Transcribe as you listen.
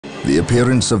The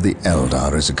appearance of the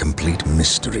Eldar is a complete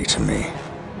mystery to me.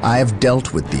 I have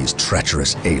dealt with these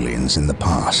treacherous aliens in the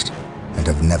past, and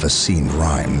have never seen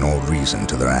rhyme nor reason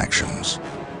to their actions.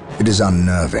 It is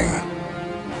unnerving.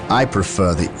 I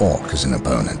prefer the Orc as an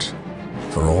opponent.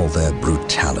 For all their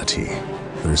brutality,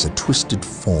 there is a twisted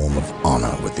form of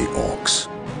honor with the Orcs.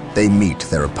 They meet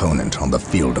their opponent on the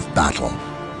field of battle,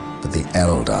 but the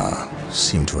Eldar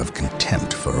seem to have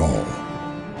contempt for all.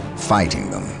 Fighting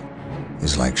them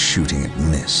is like shooting at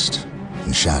mist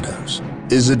and shadows.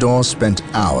 Isidore spent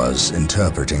hours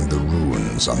interpreting the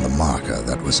runes on the marker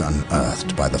that was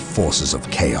unearthed by the forces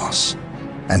of chaos,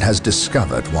 and has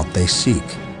discovered what they seek.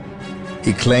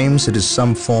 He claims it is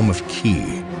some form of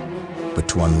key, but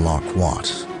to unlock what,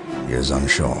 he is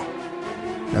unsure.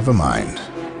 Never mind.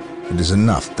 It is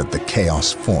enough that the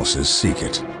chaos forces seek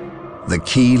it. The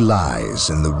key lies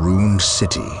in the ruined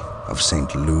city of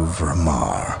St.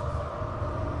 Louvre-Mar.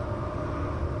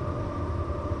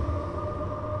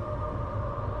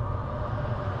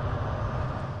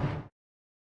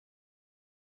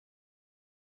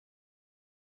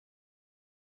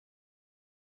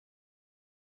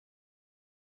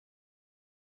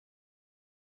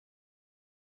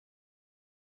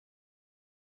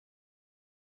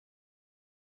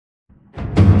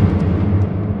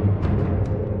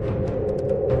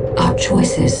 Our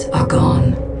choices are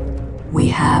gone. We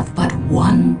have but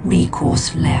one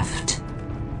recourse left.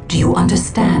 Do you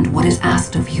understand what is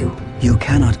asked of you? You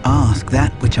cannot ask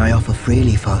that which I offer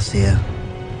freely, Farseer.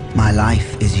 My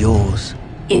life is yours.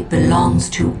 It belongs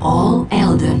to all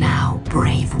Elder now,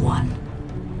 brave one.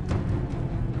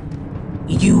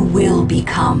 You will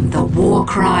become the war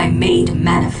cry made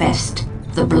manifest.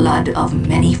 The blood of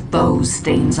many foes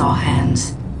stains our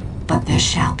hands, but there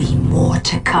shall be more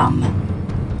to come.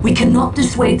 We cannot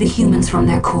dissuade the humans from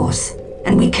their course,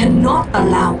 and we cannot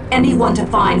allow anyone to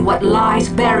find what lies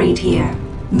buried here.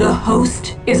 The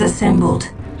host is assembled,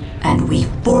 and we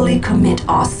fully commit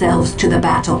ourselves to the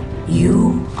battle.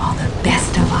 You are the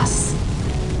best of us.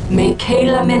 May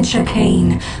Kala Mencha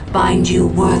Kane find you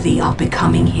worthy of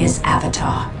becoming his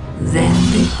avatar. Then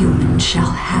the humans shall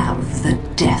have the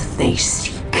death they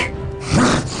seek.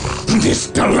 This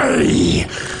delay!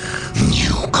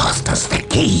 You cost us the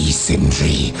key,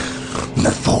 Sindri. The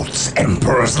false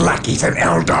Emperor's lackeys and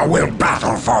Eldar will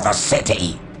battle for the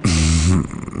city.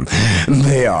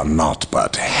 They are not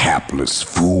but hapless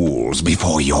fools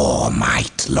before your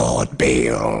might, Lord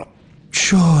Bale.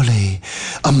 Surely,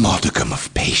 a modicum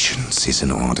of patience is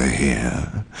in order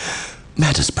here.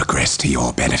 Matters progress to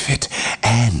your benefit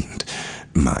and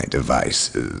my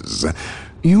devices.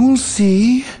 You'll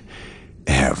see.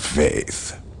 Have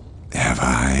faith. Have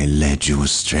I led you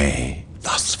astray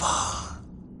thus far?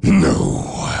 No.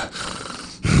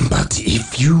 But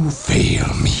if you fail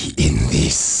me in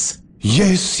this...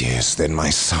 Yes, then my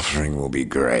suffering will be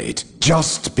great.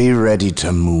 Just be ready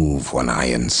to move when I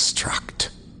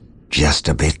instruct. Just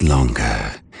a bit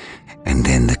longer, and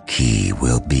then the key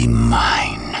will be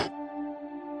mine.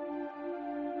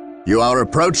 You are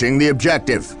approaching the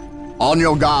objective. On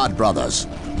your guard, brothers.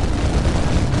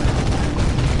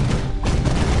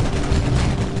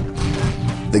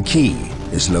 The key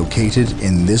is located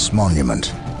in this monument,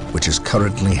 which is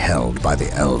currently held by the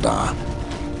Eldar.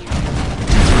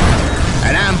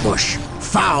 An ambush!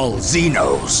 Foul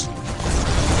Xenos!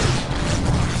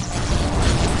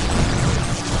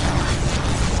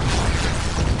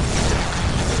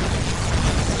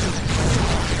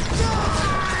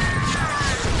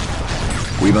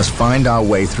 We must find our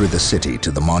way through the city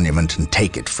to the monument and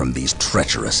take it from these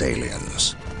treacherous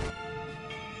aliens.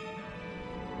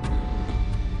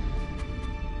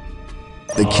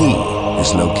 The key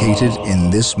is located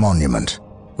in this monument,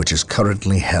 which is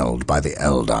currently held by the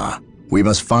Eldar. We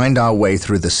must find our way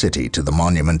through the city to the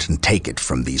monument and take it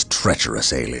from these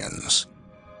treacherous aliens.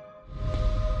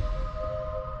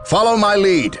 Follow my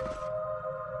lead.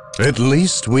 At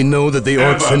least we know that the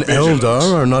Orcs and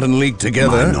Eldar are not in league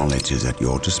together. My knowledge is at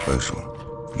your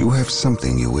disposal. You have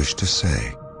something you wish to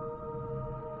say.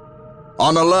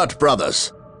 On alert,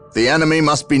 brothers. The enemy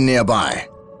must be nearby.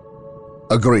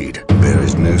 Agreed. There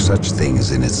is no such thing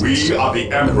as innocence. We are the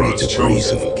Emperor's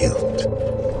degrees of chosen. guilt.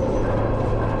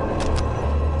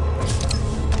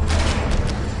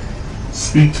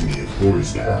 Speak to me if war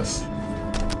is cast.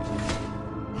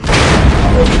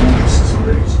 Our voice is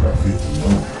raised by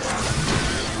 51.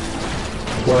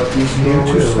 What is new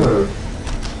to serve?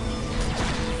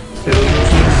 It will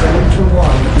be 7 to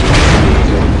 1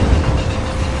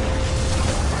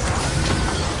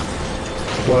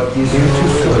 What is new to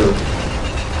serve?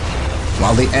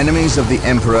 While the enemies of the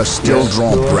Emperor still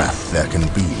draw breath, there can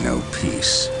be no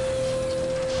peace.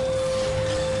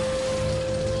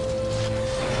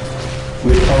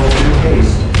 With all due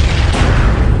haste.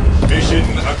 Mission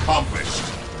accomplished.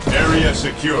 Area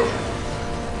secure.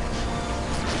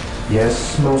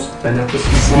 Yes, most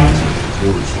beneficent one.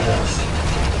 Orders passed.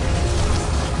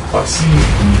 I see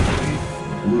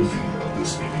you worthy of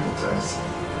this menial task.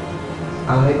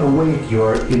 I await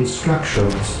your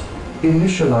instructions.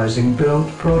 Initializing build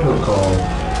protocol.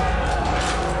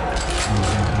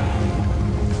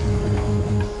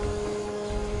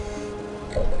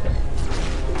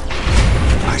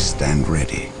 I stand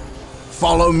ready.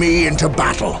 Follow me into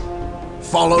battle.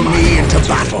 Follow me into At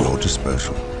battle. your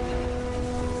disposal.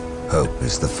 Hope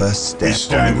is the first step on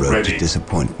stand the road ready. to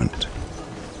disappointment.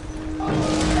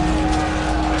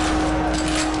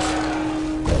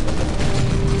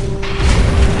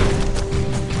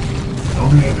 How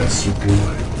may I best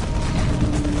supply?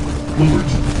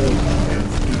 Fullerton hold and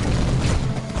do.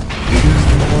 It is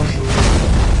the marshal.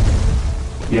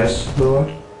 Yes, Lord?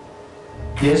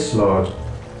 Yes, Lord.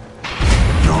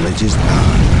 Knowledge is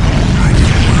power. I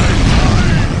did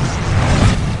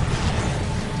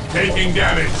Taking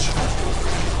damage.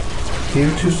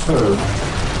 Here to serve.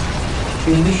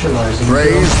 Initializing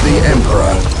Praise build the protocol.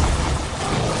 Emperor.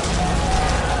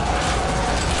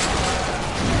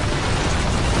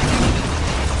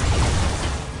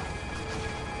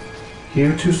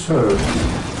 Here to serve.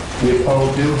 With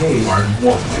all due haste. I'm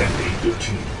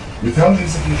 1-10-8-15. Without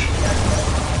hesitation.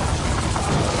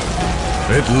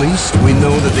 At least we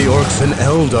know that the orcs and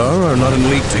Eldar are not in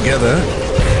league together.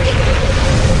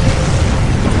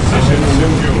 Mission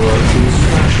secure.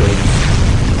 Instructions.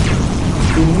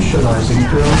 Initializing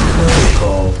build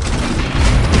protocol.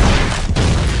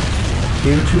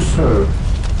 Here to serve.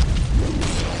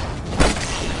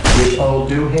 With all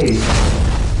due haste.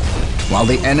 While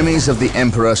the enemies of the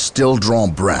Emperor still draw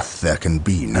breath, there can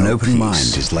be no An open peace.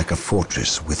 mind is like a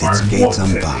fortress with its I'm gates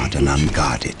 1-10-8-15. unbarred and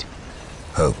unguarded.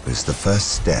 Hope is the first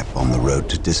step on the road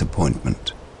to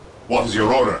disappointment. What is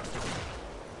your order?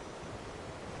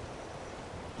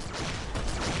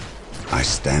 I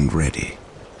stand ready.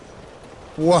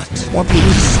 What is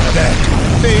that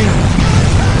thing?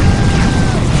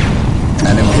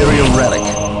 An Imperial relic.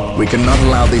 We cannot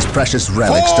allow these precious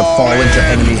relics to fall into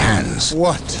enemy hands.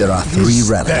 What There are 3 is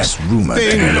relics that rumored to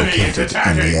be thing? located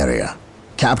in the area.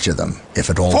 Capture them, if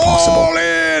at all possible.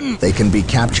 in! They can be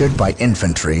captured by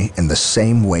infantry in the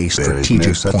same way There is strategic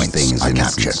no such points thing as are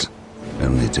innocence, captured.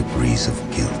 only degrees of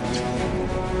guilt.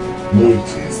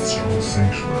 Loyalty is the strongest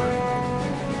sanctuary.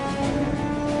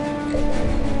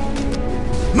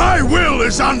 My will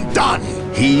is undone!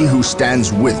 He who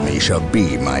stands with me shall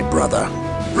be my brother.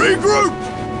 Regroup!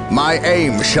 My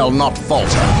aim shall not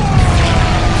falter.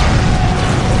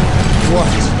 What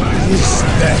is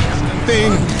that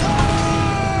thing?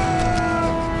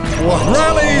 What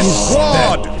Rally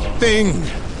squad thing?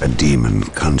 A demon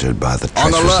conjured by the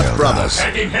On treacherous alert, Eldar. brothers.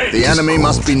 Taking hit. The enemy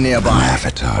must be An nearby.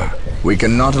 avatar. We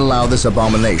cannot allow this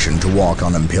abomination to walk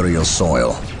on Imperial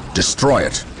soil. Destroy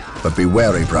it. But be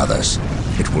wary, brothers.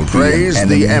 It will be Praise an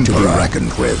the enemy to be Emperor.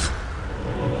 reckoned with.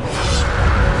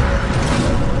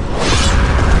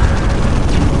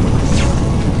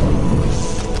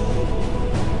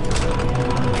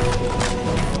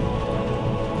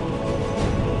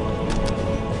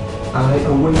 I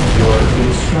await your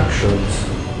instructions.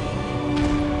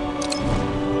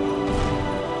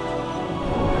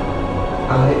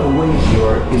 I await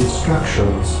your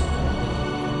instructions.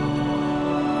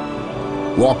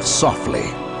 Walk softly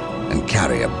and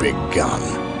carry a big gun.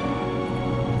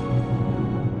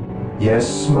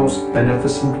 Yes, most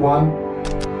beneficent one.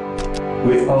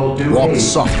 With all due Walk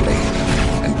haste. softly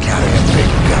and carry a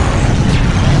big gun.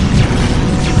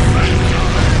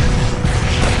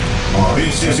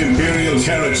 This is Imperial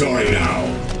territory now.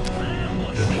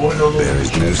 There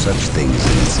is no such thing as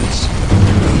innocence,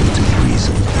 only degrees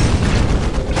of guilt.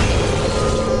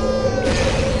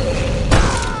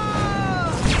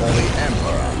 For the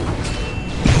Emperor.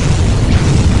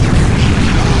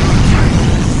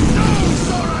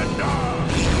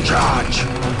 Charge!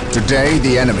 Today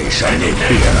the enemy shall know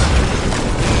fear.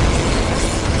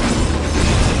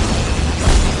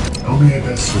 How may I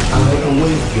best serve? I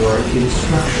await your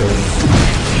instructions.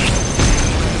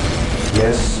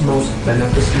 Yes, most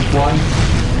beneficent one.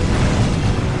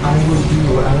 I will do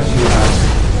as you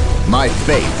ask. My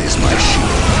faith is my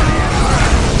shield.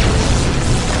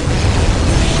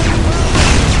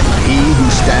 He who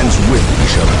stands with me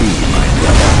shall be my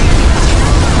brother.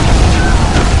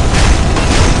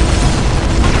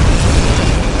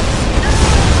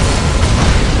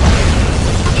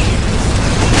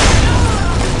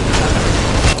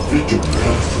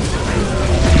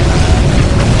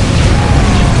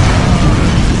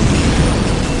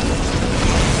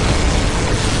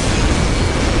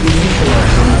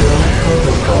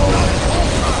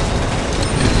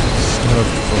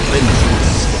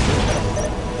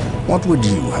 What would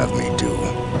you have me do?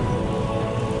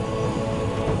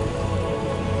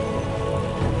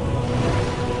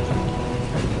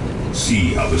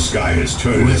 See how the sky has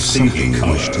You turned have its sinking something you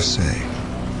color. wish to say.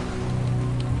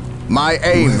 My You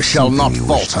aim have shall not something you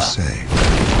wish to falter. say.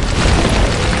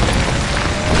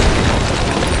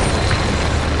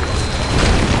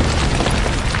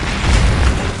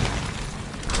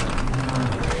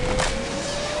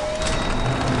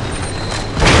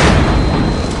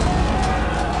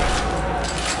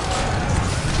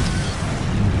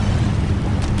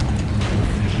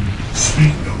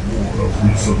 Speak no more of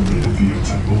resummit via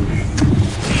Typhonian.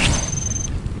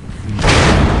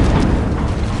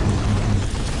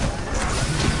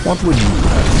 What would you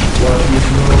have? What is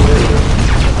your will?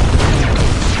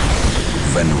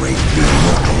 Venerate the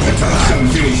immortal A task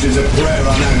unfinished is a prayer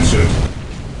unanswered.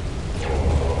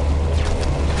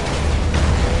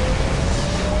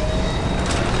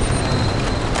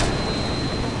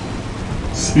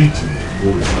 Speak to me,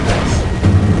 voice of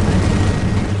us.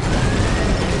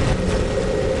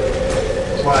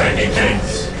 Fire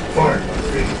intense. Fire my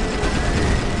faith.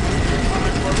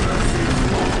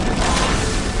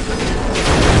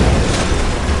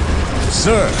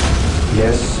 Sir,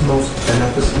 Yes, most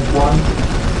beneficent one?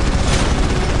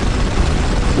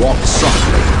 Walk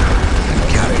softly and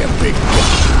carry a big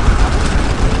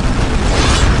gun.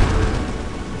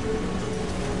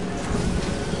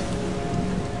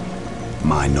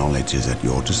 My knowledge is at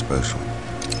your disposal.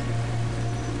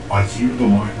 I hear the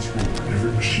lion's roar in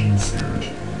every machine spirit.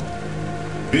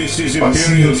 This is I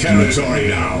see Imperial its territory beauty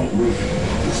now. worthy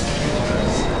of this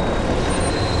task.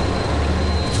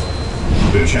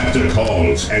 The chapter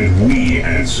calls, and we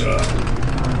answer.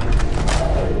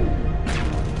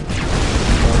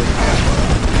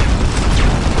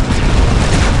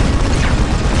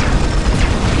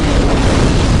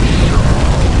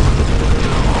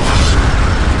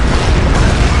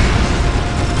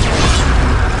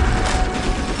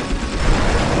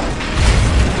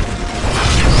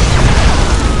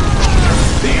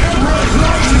 The Emperor's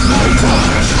light is light on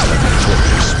us! Like a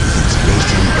fortress with its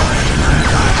gates unbarred and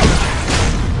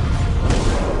unguarded.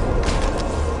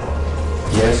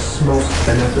 Yes, most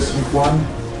beneficent one?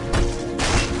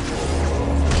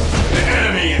 The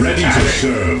enemy is ready to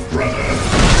serve, brother.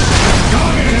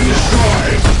 Target and destroy!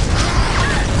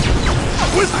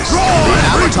 Withdraw!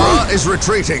 Avatar is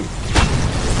retreating.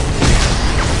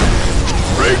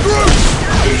 Regroup!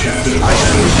 The chapter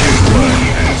calls, and we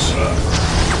answer.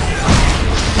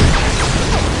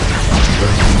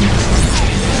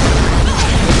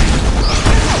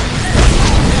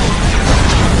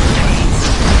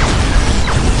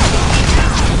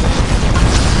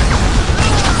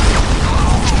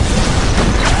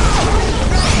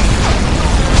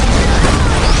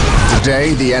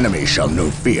 Today the enemy shall know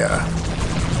fear.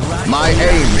 My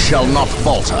aim shall not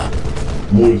falter.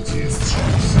 Loyalty is the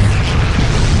strongest sanction.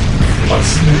 I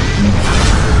submit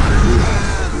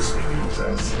to this menial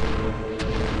task.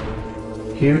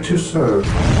 Here to serve,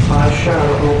 I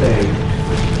shall obey.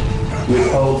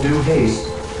 With all due haste,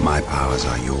 My powers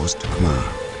are yours to command.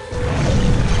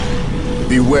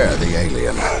 Beware the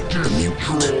alien, the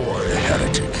mutant, the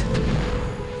heretic.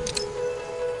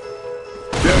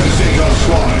 Devastator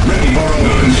squad, ready for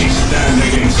none. Stand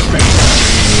against space.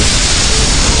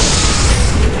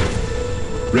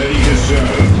 Ready to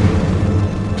serve.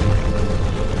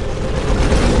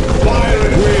 Fire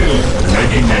at will. My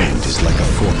command is like a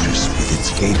fortress with its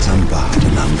gates unbarred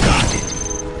and unguarded.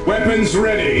 Weapons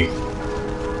ready.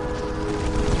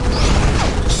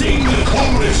 Sing the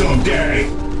chorus of death.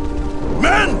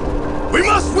 Men, we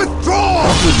must withdraw.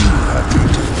 What would you have me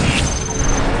do?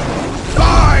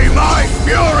 By my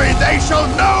fury, they shall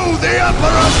know the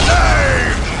Emperor's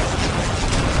name!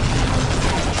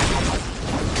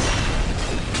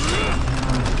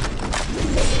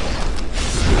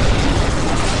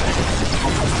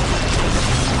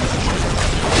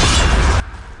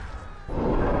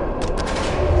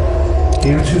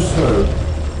 here to serve.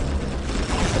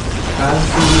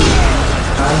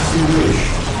 As you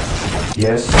wish.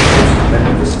 Yes, most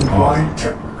beneficent one? I,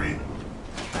 Temporary.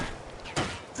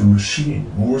 The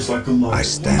machine roars like a lion. I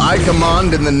stand. I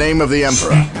command in the name of the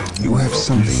Emperor. You have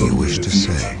something you wish to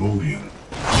say.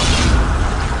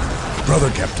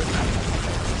 brother captain.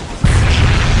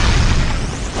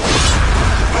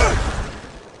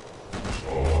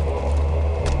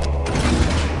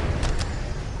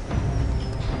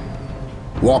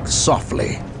 Walk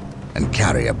softly and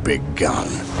carry a big gun.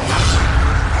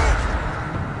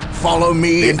 Follow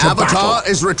me. Into Avatar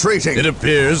battle. is retreating. It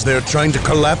appears they're trying to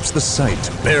collapse the site,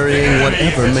 burying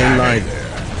whatever may lie there.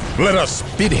 Let us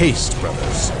bid haste,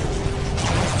 brothers.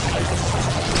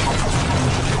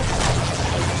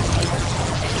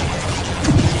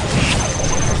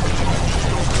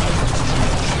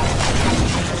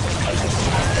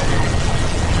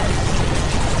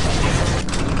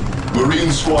 Marine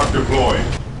squad deployed.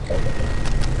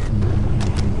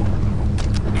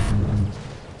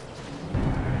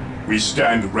 We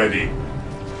stand ready.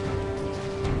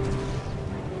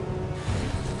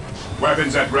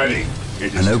 Weapons at ready.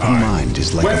 It is An open time. mind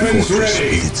is like Weapons a fortress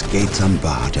ready. with its gates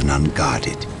unbarred and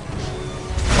unguarded.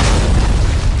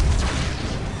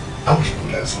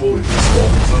 Alchemy has holy this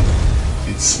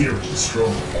long. Its spirit is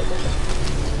strong.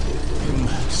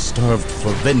 Starved for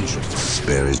vengeance.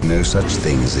 There is no such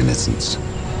thing as innocence,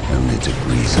 only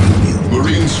degrees of guilt.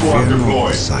 Marine squad Fear not,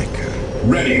 deployed. Psycho.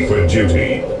 Ready for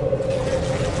duty.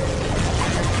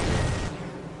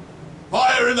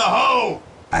 Fire in the hole!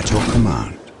 At your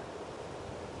command.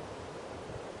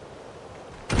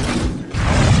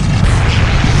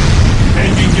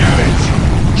 Taking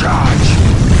damage. Charge!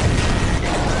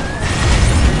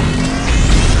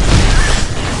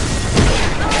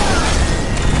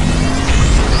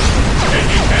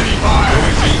 Taking heavy fire.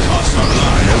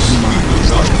 An open mind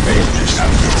is like a fortress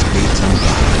with its gates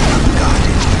unbarred and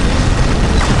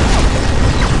unguarded.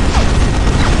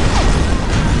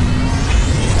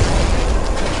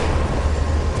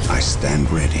 I stand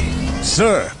ready.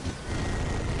 Sir!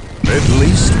 At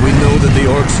least we know that the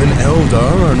orcs and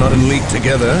Eldar are not in league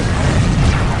together.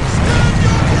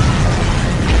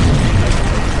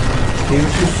 Here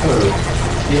to serve.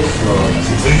 Yes,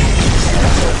 Lord.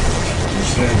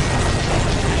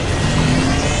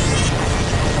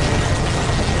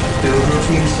 Build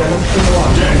routine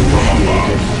 721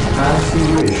 initiated. As you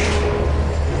wish.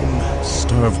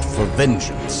 Starved for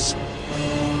vengeance.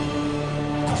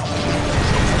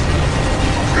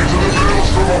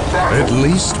 At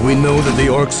least we know that the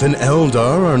orcs and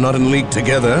Eldar are not in league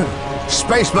together.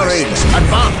 Space Marines,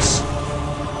 advance!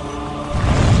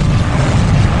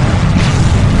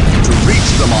 To reach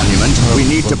the monument, we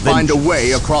need to find a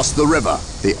way across the river.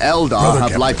 The Eldar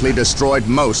have likely destroyed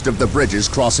most of the bridges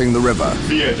crossing the river.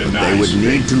 Fear They denies would me.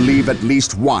 need to leave at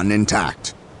least one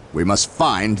intact. We must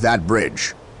find that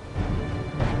bridge.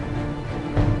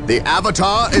 The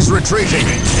Avatar is retreating.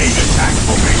 Maintain attack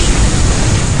formation.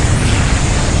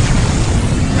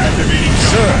 Activating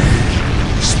Sir!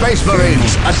 Space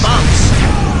Marines, advance!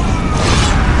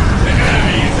 The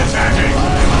enemy is attacking.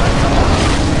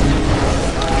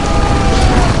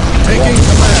 Taking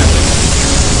command!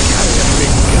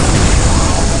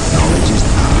 Knowledge is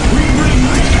power. We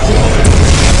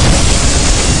bring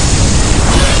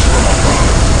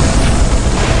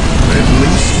At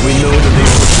least we know that the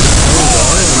orcs and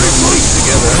Eldar are in league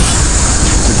together.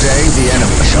 Today, the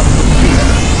enemy shall not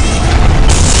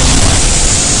fear.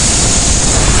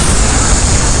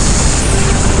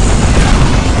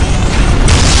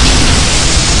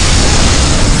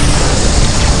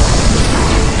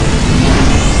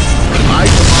 I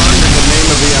command in the name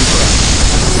of the Emperor.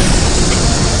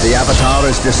 The Avatar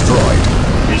is destroyed.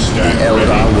 We The stand Eldar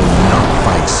ready. will not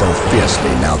fight so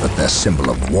fiercely now that their symbol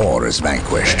of war is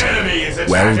vanquished. The enemy is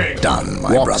Well attacking. done,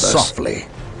 my brothers. Walk softly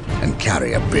and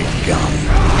carry a big gun.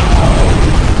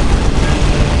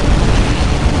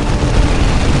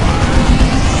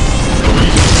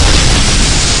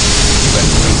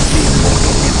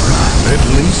 At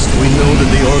least we know that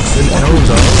the orcs and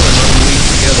Eldar are not in league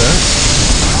together.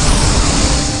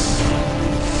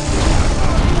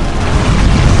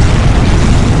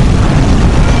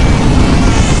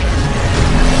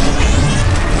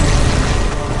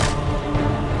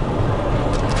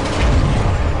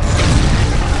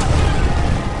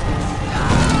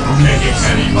 Taking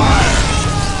heavy fire.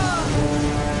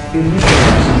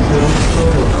 Initiating build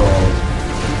protocol.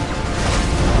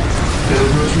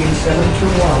 Build routine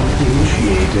 721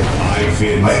 initiated. I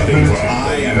fear nothing, for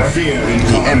I am fear The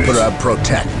incarnate. Emperor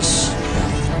protects.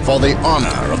 For the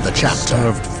honor of the chapter,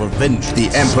 Starved for vengeance. the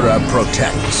Emperor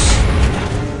protects.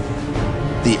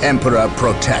 The Emperor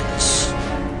protects.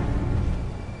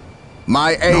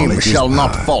 My aim Knowledge is shall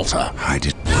not power. falter. Hide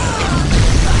it.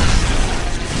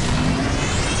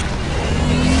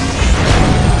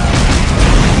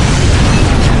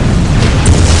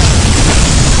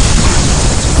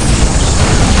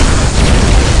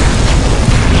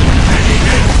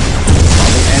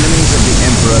 While the enemies of the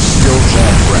Emperor still draw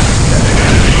breath,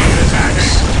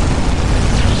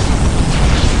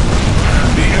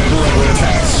 The Emperor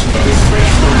attacks. The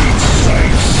Space Marine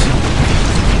strikes.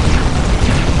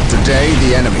 today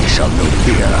the enemy shall know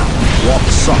fear. Walk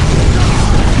softly,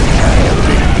 carry a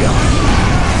big gun.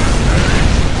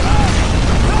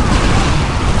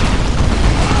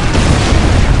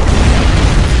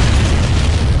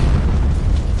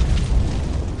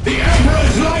 The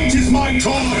Emperor's light is my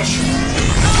torch.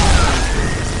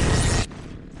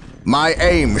 My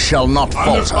aim shall not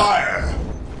Under falter. fire.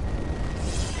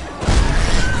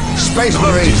 Space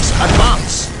Marines,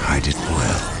 advance! Hide it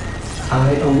well.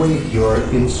 I await your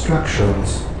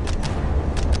instructions.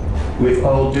 With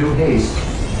all due haste.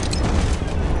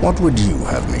 What would you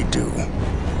have me do?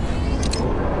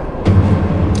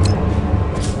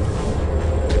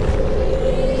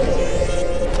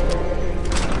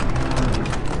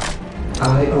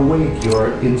 I await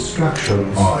your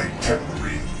instructions. I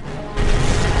temporary.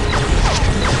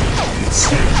 It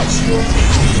stands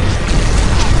your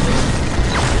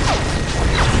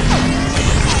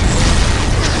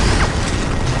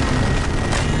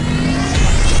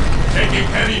Taking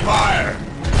heavy fire!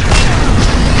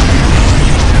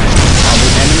 While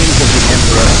the enemies of the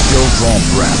Emperor still draw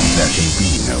breath, there can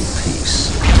be no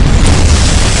peace.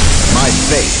 My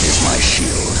faith is my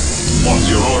shield. What's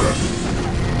your order?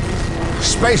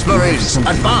 Space Marines,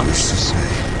 advance!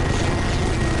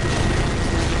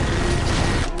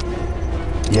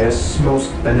 Yes,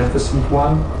 most beneficent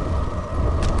one.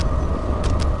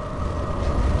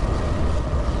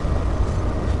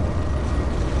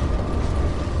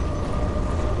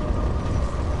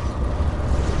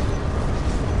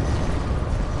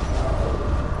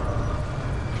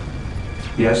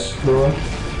 Yes, Lord.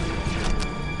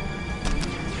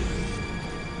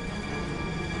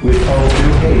 With all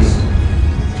due haste.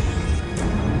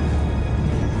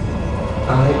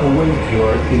 I await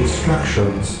your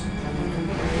instructions.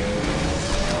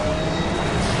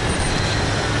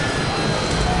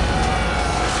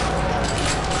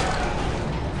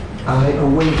 I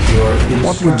await your instructions.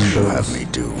 What would you have me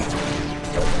do?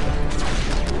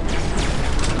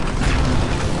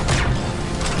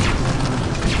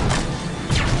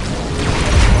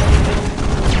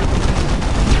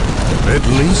 At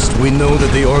least we know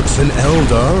that the Orcs and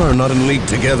Eldar are not in league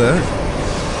together.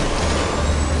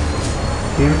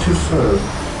 Here to serve.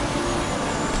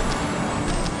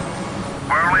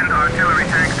 Whirlwind artillery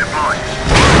tank deployed.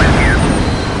 Whirlwind here.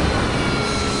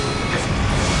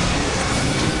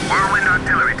 Whirlwind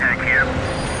artillery tank here.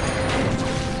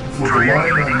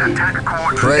 Triangulating attack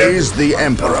coordinates. Praise the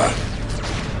Emperor.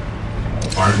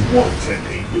 I'm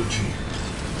 110 with G.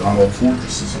 Donald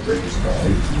Fortress's Avengers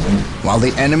Guide. While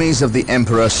the enemies of the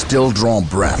Emperor still draw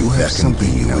breath, there can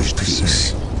be no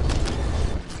peace.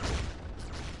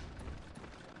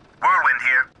 Whirlwind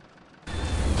here.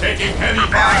 Taking heavy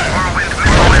Preparing fire! whirlwind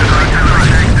artillery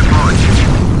tank deployed.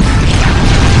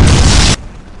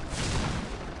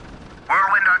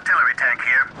 Whirlwind artillery tank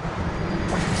here.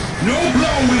 No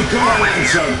blow will go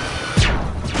ransom!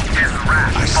 His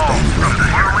wrath falls from the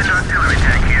whirlwind artillery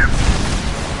tank here.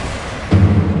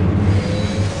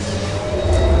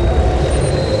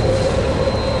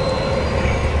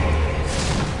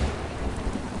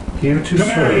 Here to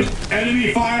Command! serve.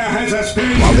 Enemy fire has us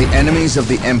pinned! While the enemies of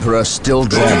the Emperor still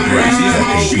draw breath,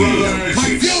 there can be no My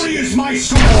peace. fury is my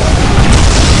sword!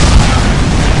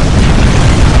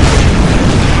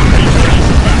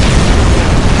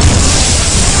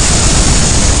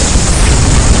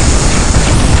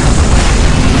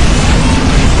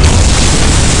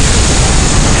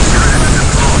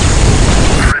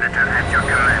 Predator at your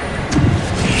command.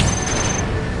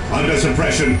 Under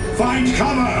suppression, find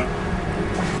cover!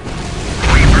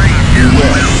 We bring you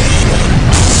will.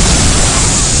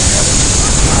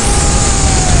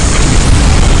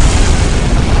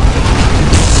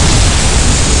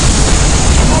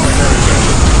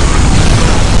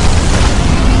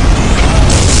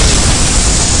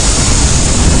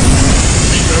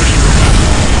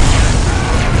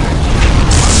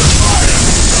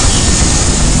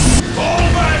 Fall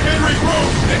back and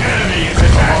regroup! The enemy is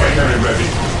attacking! Ready.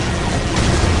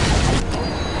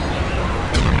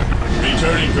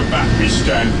 Returning to back, we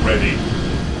stand ready.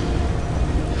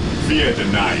 Fear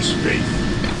denies faith.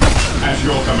 At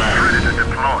your command. Predator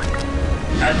deployed.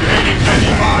 Activating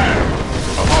heavy fire!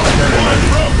 Apollo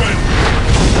broken!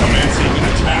 Commencing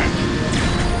attack!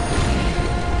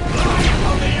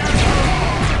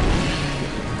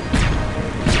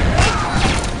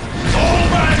 Fall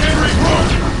back and regroup!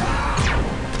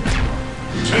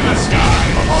 To the sky!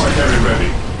 Apollo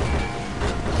ready.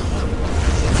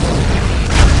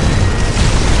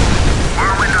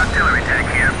 Whirlwind artillery tank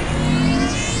here.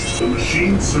 The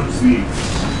machine serves the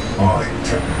I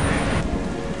temporary.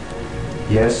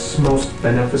 Yes, most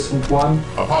beneficent one.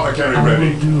 Apothecary I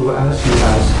ready. will do as you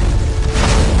ask.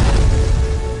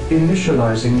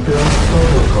 Initializing build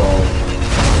protocol.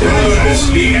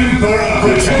 As the Emperor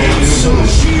protects, so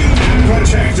shield and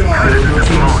protector!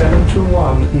 Routine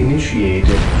 721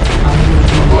 initiated. I will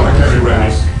do Apothecary as you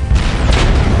ready. ask.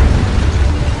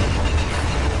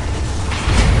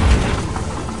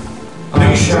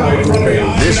 Destroy from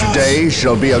behind This us. day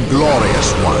shall be a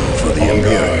glorious one for the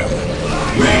Imperium.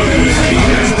 May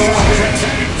the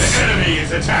The enemy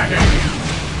is attacking!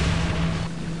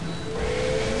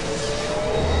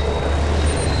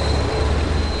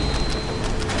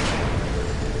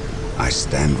 I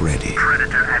stand ready.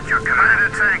 Predator at your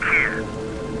command. Attack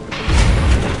here.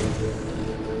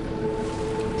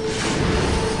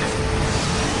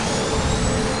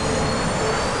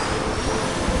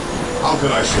 How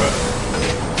can I serve?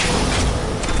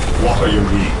 What are your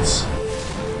needs?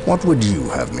 What would you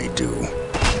have me do?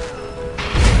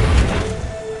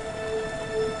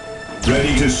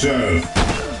 Ready to serve.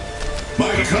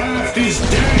 My craft is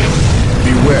dead!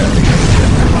 Beware the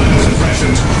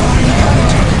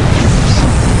Unsuppressant.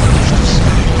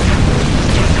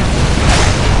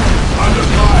 Under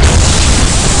fire.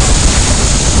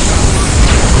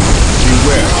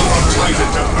 Beware. Come on, Titan,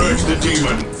 to purge the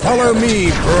demon. Follow me,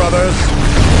 brothers.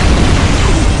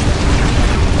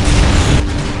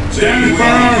 Stand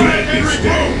firm! This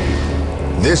day.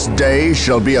 This day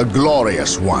shall be a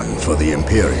glorious one for the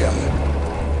Imperium.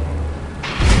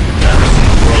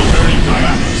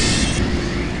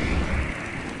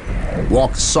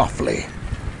 Walk softly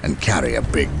and carry a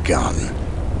big gun.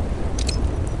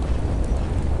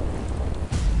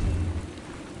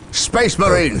 Space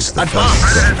Marines, The advance!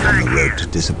 first step on the road to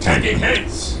Taking disappointment.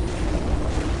 heads.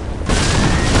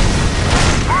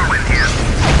 Whirlwind here.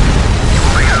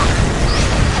 Moving out.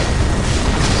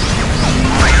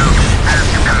 Moving out.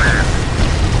 As you command.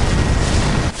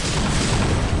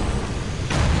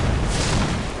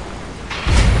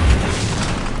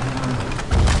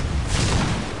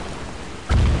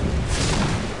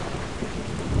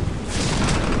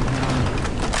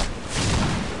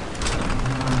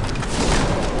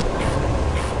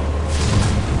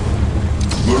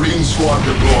 Marine squad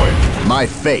deployed. My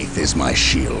faith is my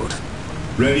shield.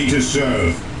 Ready to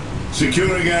serve.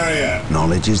 Securing area.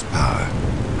 Knowledge is power.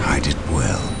 Hide it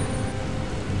well.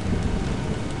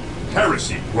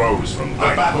 Heresy grows from the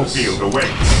battlefield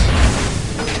awaits.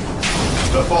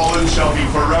 The fallen shall be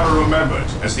forever remembered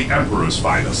as the Emperor's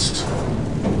finest.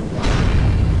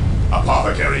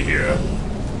 Apothecary here.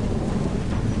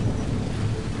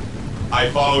 I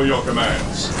follow your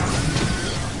commands.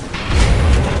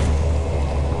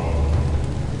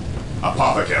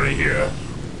 Apothecary here.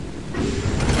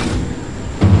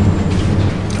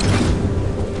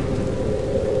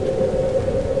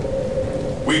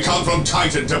 We come from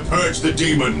Titan to purge the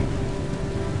demon.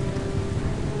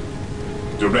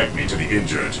 Direct me to the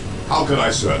injured. How can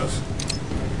I serve?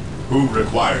 Who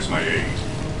requires my aid?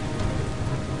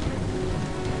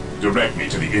 Direct me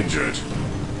to the injured.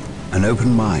 An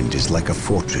open mind is like a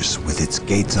fortress with its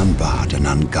gates unbarred and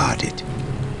unguarded.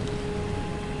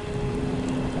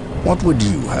 What would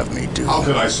you have me do? How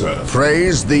can I serve?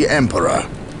 Praise the Emperor.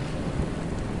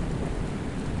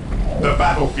 The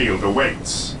battlefield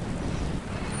awaits.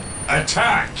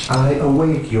 Attack! I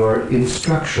await your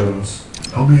instructions.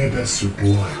 How may I best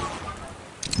supply?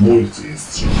 Loyalty is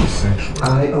the sanctuary.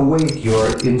 I await your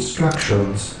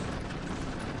instructions.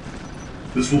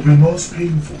 This will be most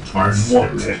painful to my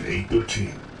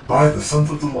 110-813. By the Sons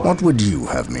of the Light. What would you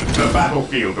have me do? The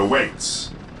battlefield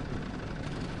awaits.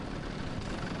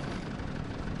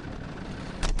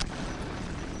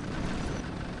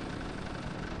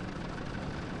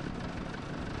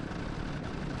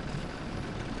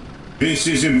 This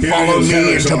is Imperial Follow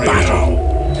me into territory battle.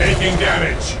 now. Taking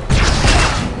damage.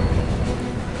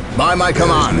 By my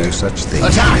command. There is no such thing.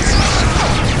 Attack!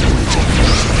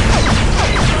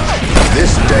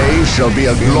 This day shall be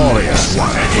a glorious one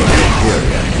for the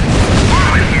Imperium.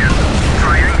 Whirlwind here.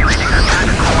 Triangulating attack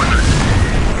coordinates.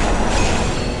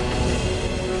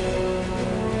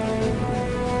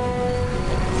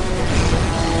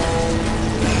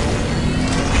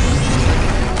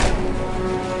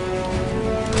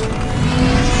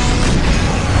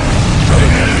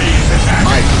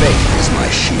 My faith is my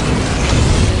shield.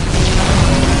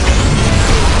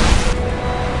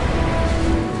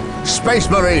 Space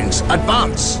Marines,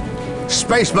 advance!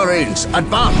 Space Marines,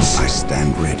 advance! I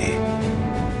stand ready.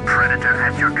 Predator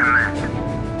at your command.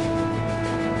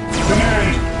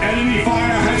 Command! Enemy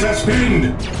fire has us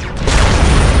pinned!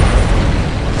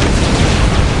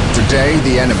 Today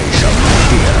the enemy shall not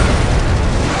fear.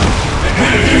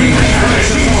 Enemy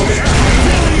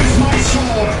is my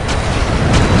sword!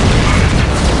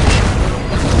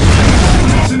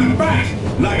 Tossing them back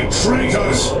like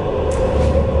traitors!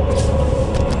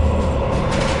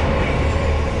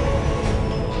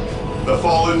 The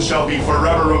fallen shall be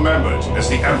forever remembered as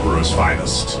the Emperor's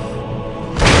finest.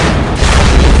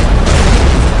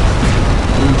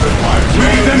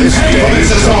 This day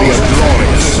shall be a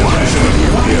glorious one for the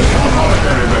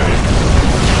Imperium.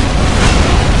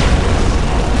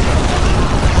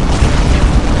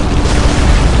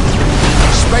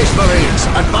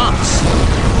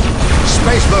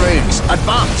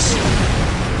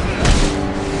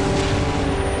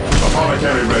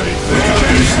 Military ready.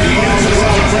 Introduce the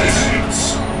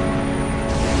operations.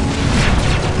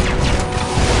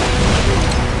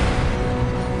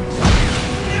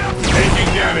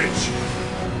 Taking damage.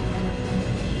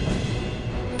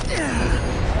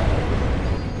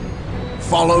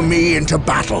 Follow me into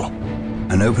battle.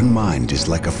 An open mind is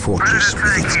like a fortress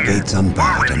with its gates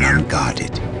unbarred and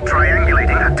unguarded.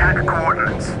 Triangulating attack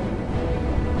coordinates.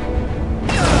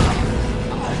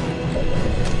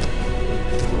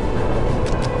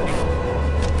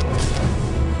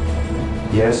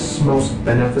 Yes, most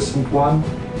beneficent one.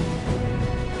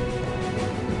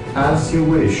 As you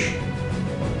wish.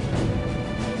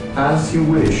 As you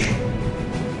wish.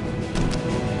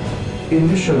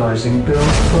 Initializing build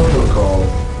protocol.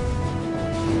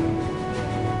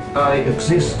 I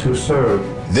exist to serve.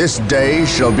 This day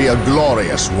shall be a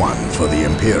glorious one for the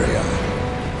Imperium.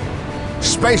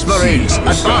 Space Marines,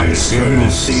 advance! Predator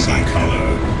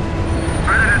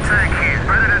tank here.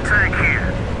 Predator tank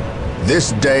here.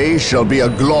 This day shall be a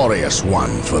glorious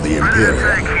one for the Predator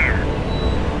tank Imperium. here.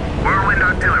 Whirlwind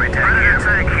artillery tank here.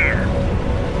 Tank here.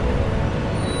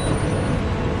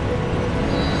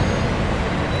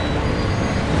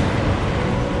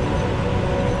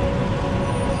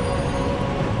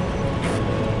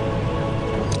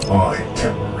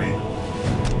 Temporary.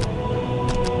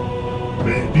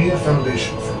 May it be a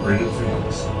foundation for greater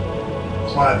things.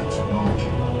 Climate technology,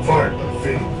 fired by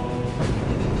faith.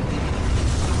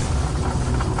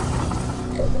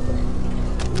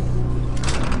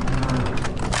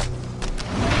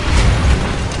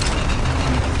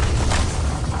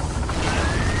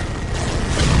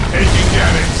 Taking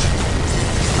damage.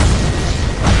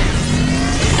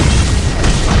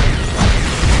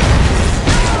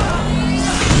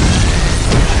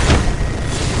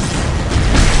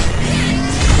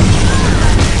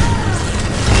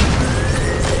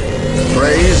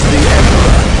 Praise the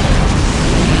Emperor.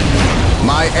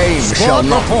 My aim shall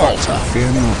not falter.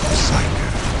 Fear not, Psyker.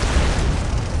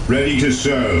 Ready to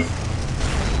serve.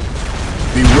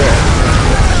 Beware.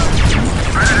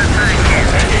 Predator tank here.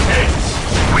 Taking hits.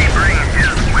 We bring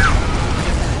his will.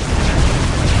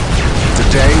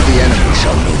 Today the enemy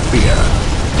shall know fear.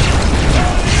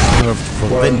 Served for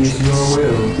What is vengeance. your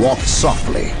will? Walk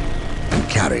softly and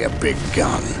carry a big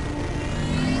gun.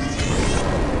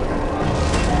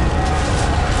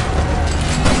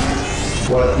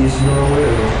 What is your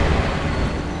will?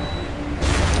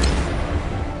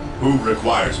 Who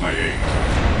requires my aid?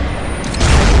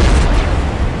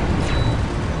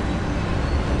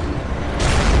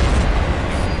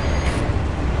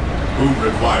 Who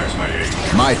requires my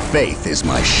aid? My faith is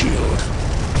my shield.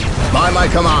 By my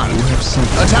command,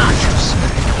 Something attack! to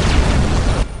say.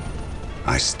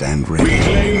 I stand ready.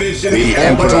 Reclaim this The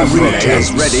Emperor route is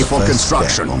is ready for First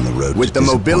construction. step on the road With to the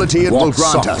mobility it will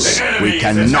disappointment. grant us, softly. we The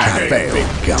cannot enemy is fail.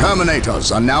 attacking.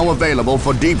 Terminators are now available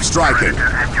for deep striking.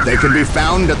 They can be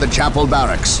found at the Chapel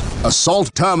Barracks.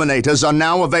 Assault Terminators are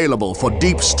now available for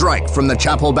deep strike from the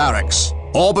Chapel Barracks.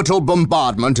 Orbital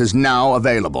bombardment is now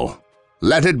available.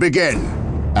 Let it begin.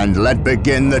 And let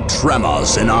begin the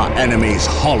tremors in our enemies'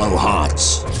 hollow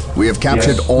hearts. We have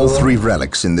captured Yes, all Lord. 3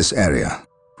 relics in this area.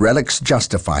 Relics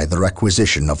justify the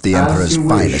requisition of the As Emperor's you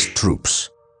finest wish. troops.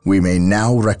 We may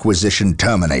now requisition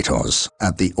Terminators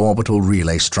at the orbital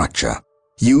relay structure.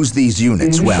 Use these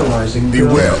units well. Initializing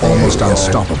Beware build almost protocol.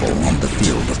 unstoppable on the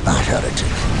field of battle.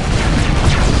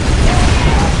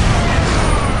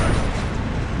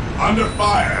 Under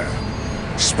fire.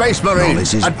 Space Knowledge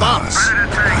Marines, is advance!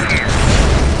 Predator tank here.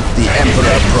 The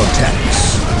Emperor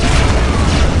protects.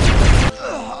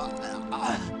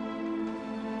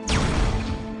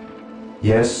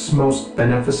 Yes, most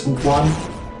beneficent one.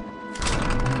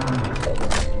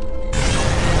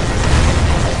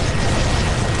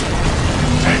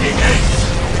 Taking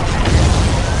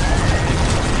hits.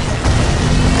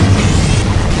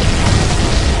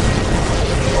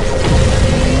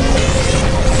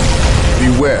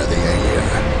 Beware the alien,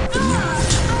 the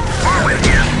mutant. Whirlwind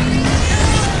here.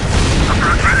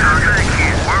 Approaching our tank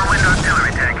here. Whirlwind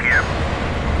artillery tank here.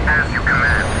 As you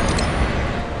command.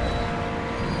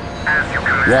 As you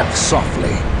command. Walk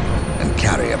softly and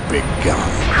carry a big gun.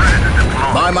 Predator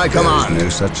deployed. By my There is command, no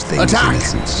such thing attack!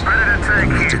 as innocence, Predator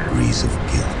tank only here. degrees of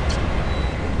guilt.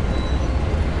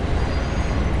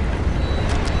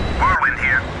 Whirlwind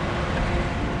here.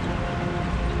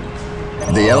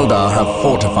 The Eldar have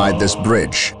fortified this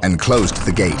bridge and closed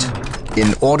the gate.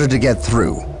 In order to get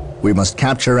through, we must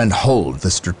capture and hold the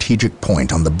strategic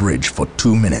point on the bridge for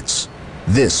 2 minutes.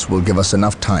 This will give us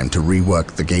enough time to rework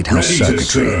the gatehouse Ready to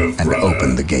circuitry serve, and brother.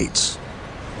 open the gates.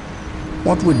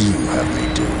 What would you have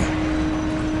me do?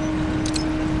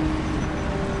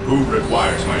 Who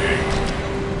requires my aid?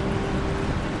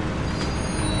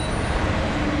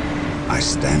 I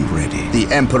stand ready. The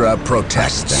Emperor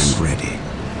protests. I stand ready.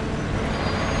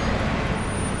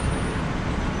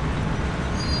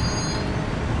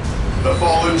 The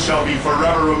fallen shall be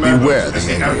forever remembered Beware as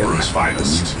the the alien, Emperor's the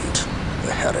finest. mutant,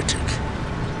 the heretic.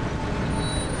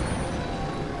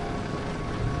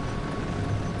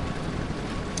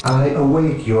 I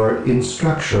await your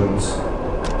instructions.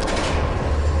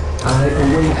 I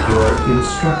await your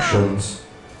instructions.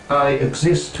 I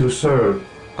exist to serve.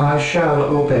 I shall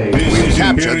obey. We've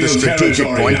captured the Imperial strategic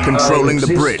territory point now. controlling the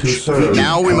I exist to bridge. serve.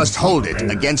 Now we must hold it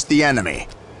against the enemy.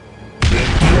 The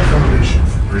Foundation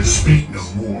for Great Speak no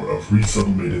more of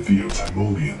resublimated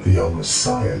Theo-Timonian. The young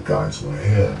Messiah guides my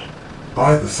hand.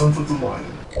 By the Sons of the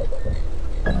Lion.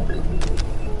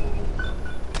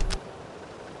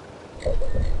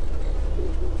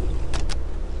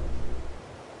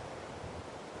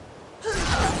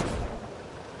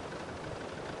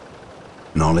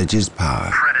 Knowledge is power.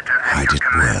 Hide it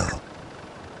well.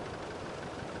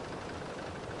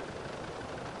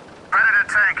 Predator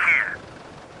tank here.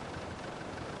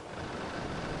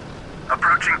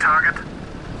 Approaching target.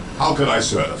 How can I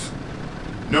serve?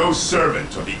 No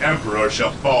servant of the Emperor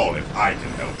shall fall if I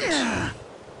can help it.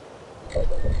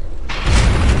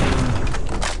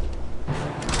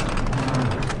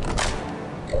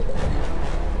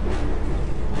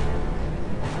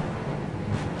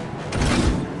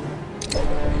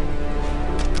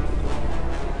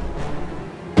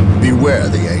 Beware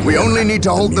the alien. We only need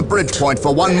to hold the bridge point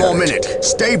for one more minute.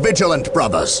 Stay vigilant,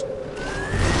 brothers.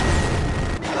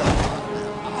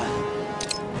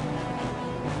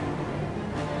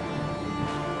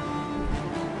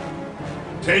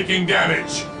 Taking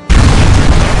damage.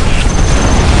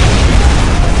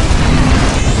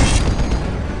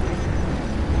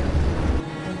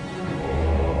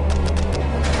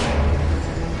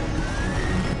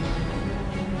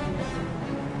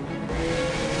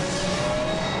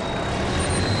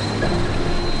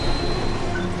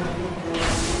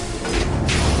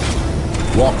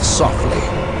 Walk softly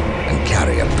and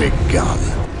carry a big gun.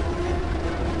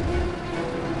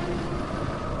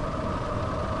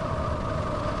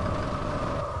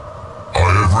 I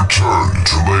have returned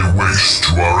to lay waste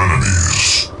to our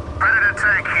enemies. Predator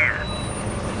tank here.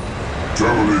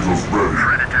 Terminators ready.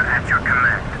 Predator at your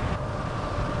command.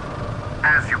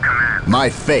 As you command. My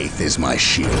faith is my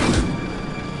shield.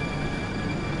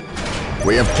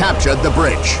 We have captured the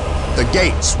bridge. The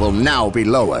gates will now be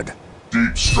lowered.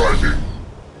 Deep striking.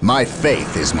 My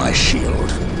faith is my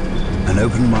shield. An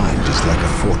open mind is like a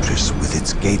fortress with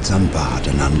its gates unbarred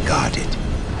and unguarded.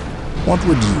 What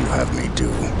would you have me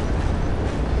do?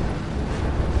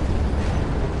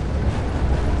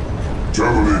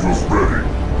 Terminators ready.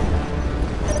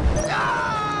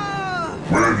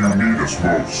 Where do you need us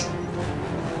most?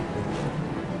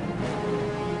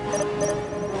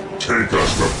 Take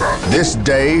us to battle. This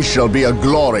day shall be a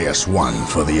glorious one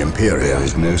for the Imperium. There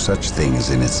is no such thing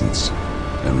as innocence,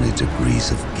 only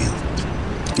degrees of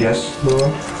guilt. Yes,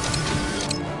 Lord?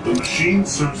 The machine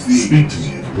serves the speak to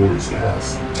me of glory's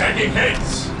past. Taking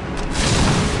hits.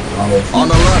 On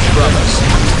alert, brothers.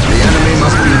 The enemy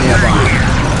must be nearby.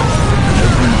 An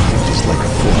open mind is like a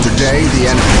fortress. Today the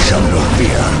enemy shall not be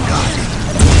unguarded.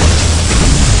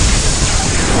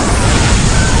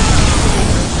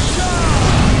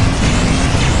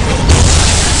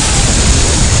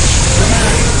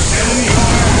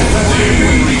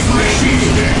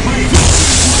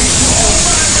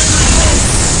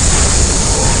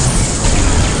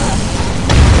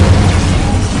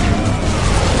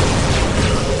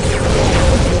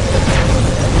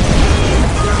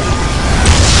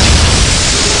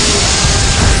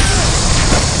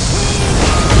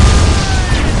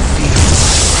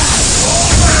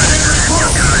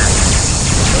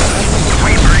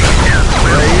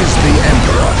 Praise the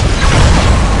Emperor.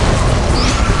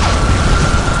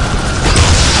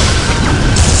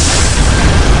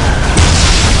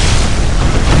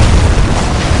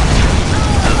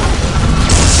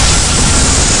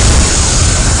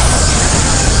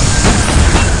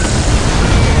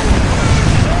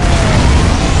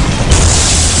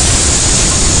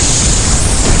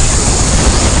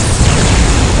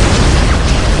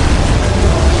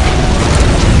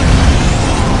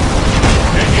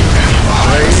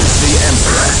 Praise the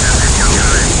Emperor.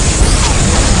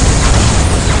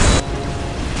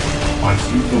 I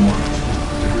flew the light.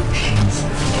 Their machines.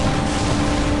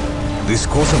 This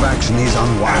course of action is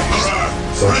unwise.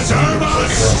 Such leaders are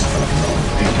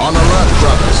transformed. On alert,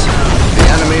 brothers. The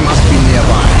enemy must be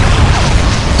nearby.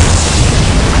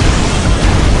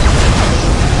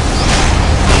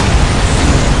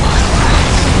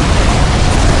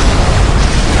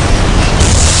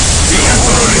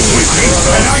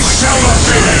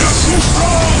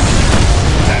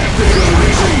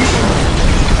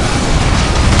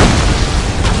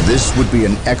 This would be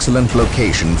an excellent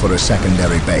location for a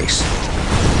secondary base.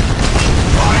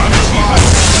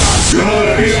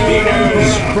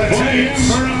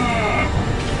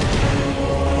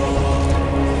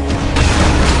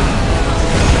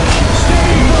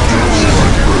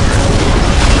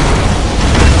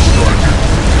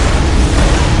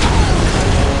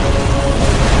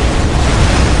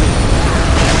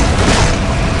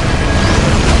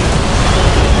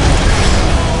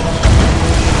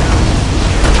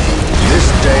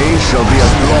 Shall be a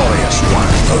glorious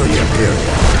one for the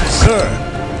Imperium. Sir,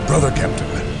 Brother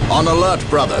Captain. On alert,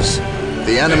 brothers.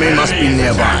 The enemy must be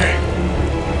nearby.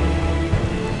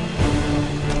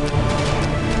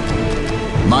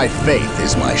 My faith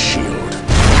is my shield.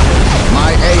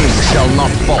 My aim shall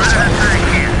not falter.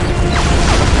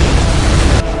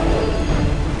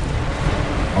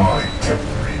 I,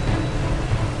 Temporary.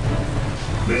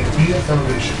 May it be a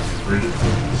foundation for greater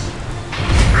things.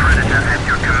 Predator at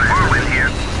your command. Whirlwind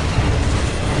here.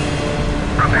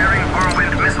 Preparing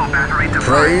whirlwind missile battery to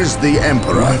Praise the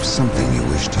Emperor. You have something you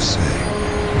wish to say.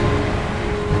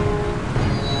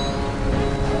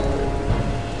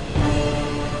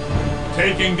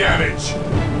 Taking damage.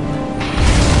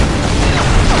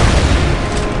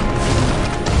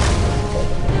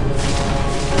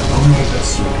 Only that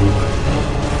circle away.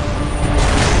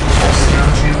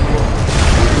 Austerity and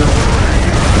war.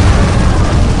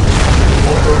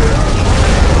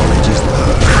 Knowledge is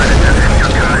power. Predator at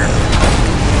your command.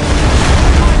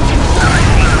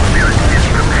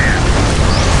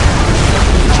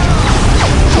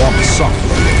 Walk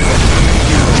softly.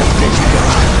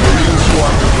 Marine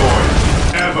squad deployed.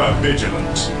 Ever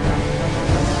vigilant.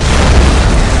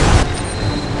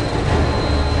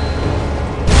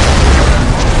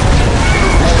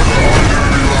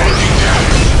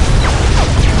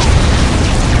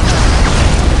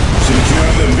 Secure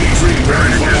the retreat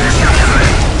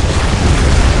reinforcements.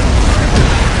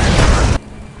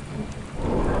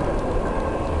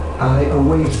 I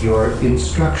await your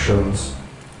instructions.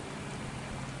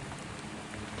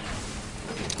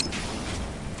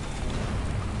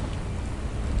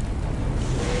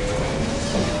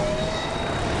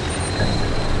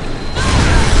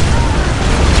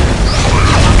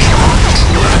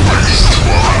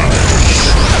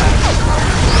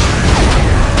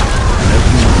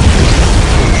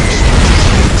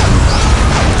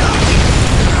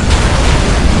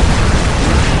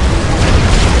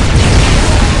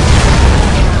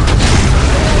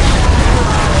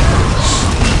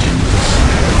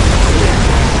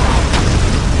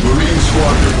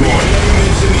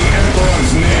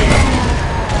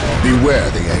 Beware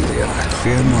the alien.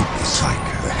 Fear not the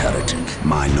psycho. The heretic.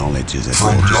 My knowledge is at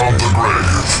From your beyond the discretion.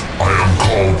 grave, I am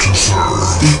called to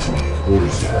serve.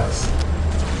 Orders to ask.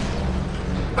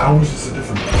 Ours is a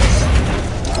different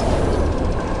place.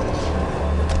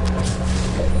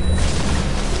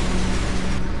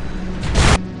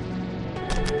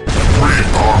 Reap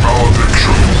our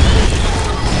malediction.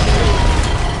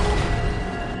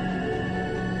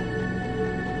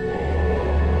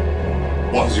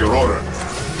 What's your order?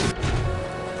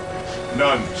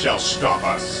 None shall stop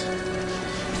us.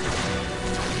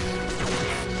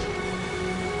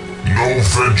 No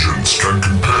vengeance can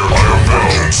compare to the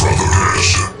vengeance of the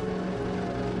dead.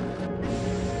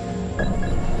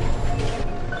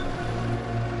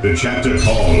 The chapter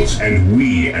calls and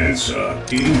we answer.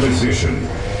 In position.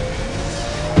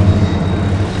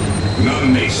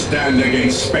 None may stand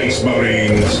against Space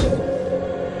Marines.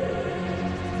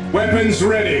 Weapons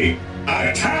ready.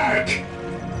 Attack!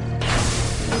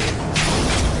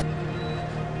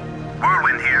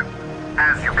 Whirlwind here.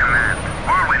 As you command.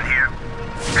 Whirlwind here.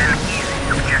 An easy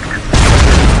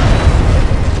objective.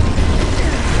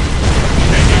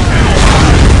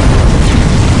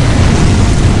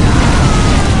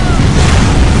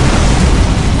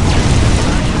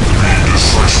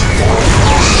 Indecisive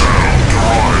organization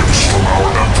derives from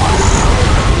our Emperor.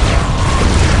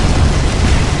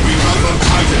 We must on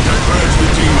Titan to purge the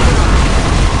demon.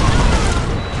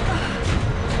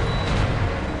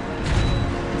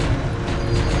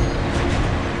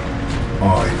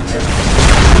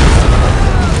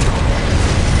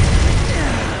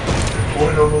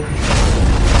 Point on location.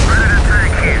 Predator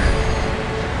tank here.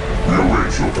 We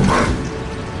await your command.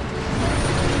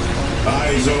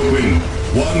 Eyes open.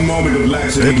 One moment of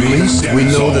laxity. At least we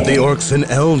That's know all. that the orcs and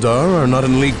Eldar are not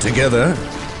in league together.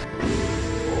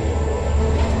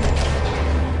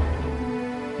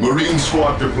 Marine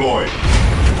squad deployed.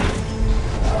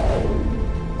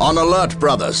 On alert,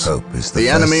 brothers. Hope is The the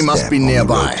enemy first must step be on the road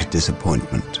nearby. to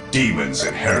disappointment. Demons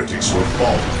and heretics will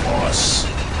fall before us.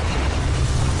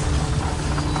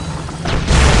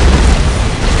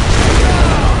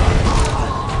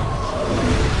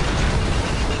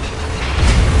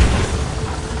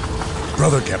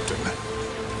 Brother Captain.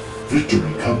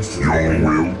 Victory comes to your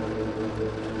will.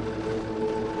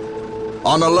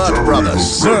 On alert, brothers.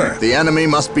 Sir. The enemy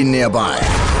must be nearby.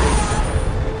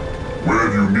 Where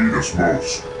do you need us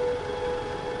most?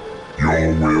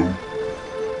 Your will.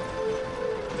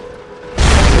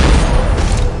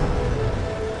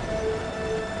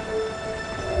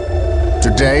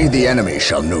 Today, the enemy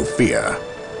shall know fear.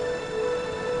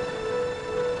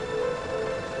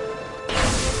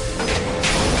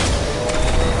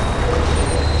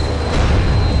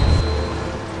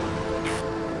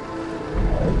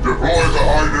 Deploy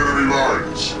behind enemy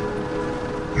lines.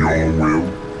 Your will.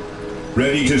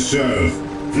 Ready to serve.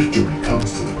 Victory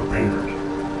comes to the prepared.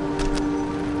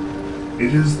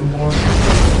 It is the mark.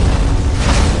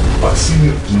 I see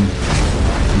it blue.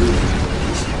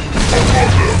 Upon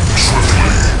them,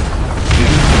 swiftly.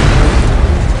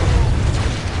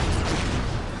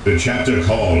 The chapter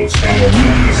calls, and we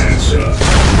answer.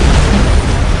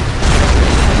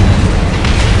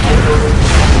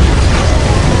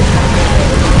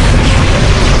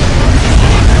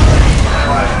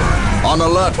 On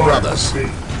alert, brothers.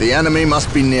 The enemy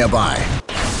must be nearby.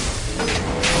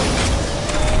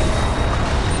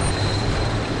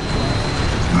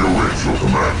 We await your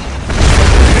command.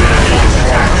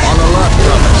 On alert,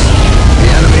 brothers. The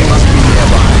enemy must be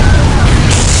nearby.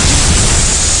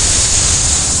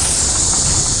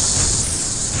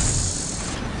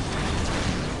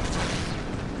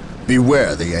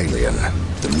 Beware the alien,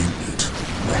 the mutant,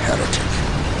 the heretic.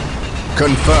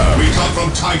 Confirm. We come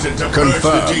from Titan to purge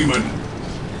the demon.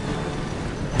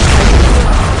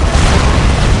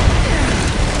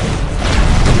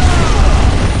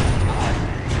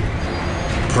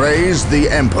 Praise the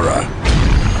Emperor.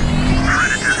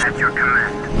 Predators at your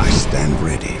command. I stand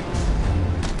ready.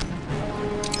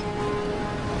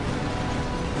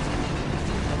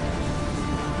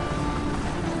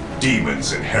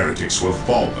 Demons and heretics will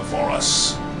fall before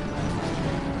us.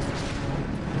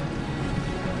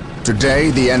 Today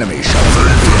the enemy shall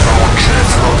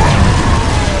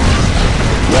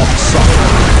walk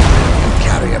softly and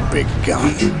carry a big gun.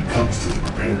 Victory comes to the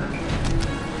prepared.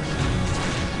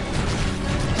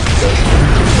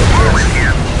 Whirlwind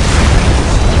here.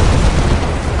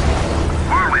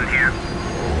 Whirlwind here.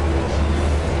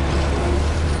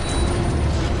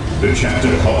 The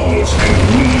chapter calls, and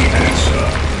we answer.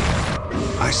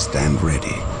 I stand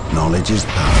ready. Knowledge is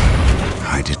power.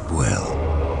 Hide it well.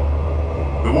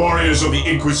 The warriors of the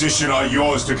Inquisition are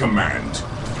yours to command.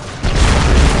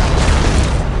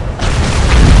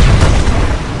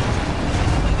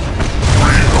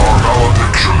 We are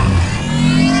malediction.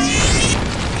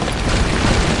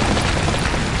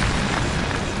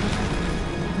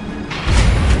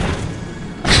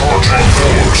 Charge on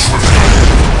forward swiftly.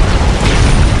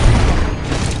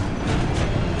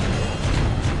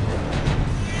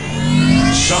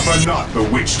 Suffer not the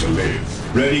witch to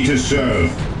live. Ready to serve.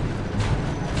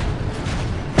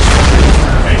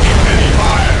 Taking heavy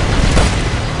fire.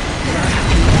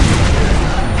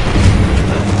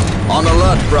 On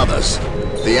alert, brothers.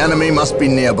 The enemy must be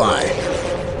nearby.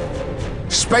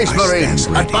 Space I Marines,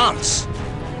 stand ready. advance!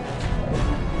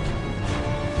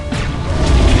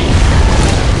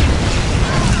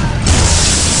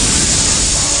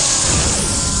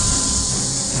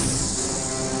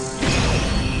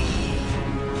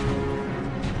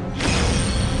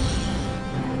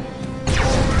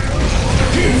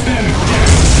 Give them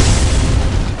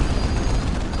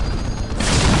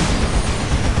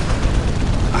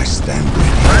I stand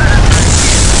ready.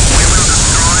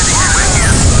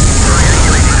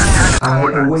 I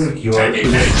await your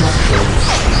Taking hit.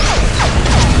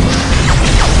 instructions.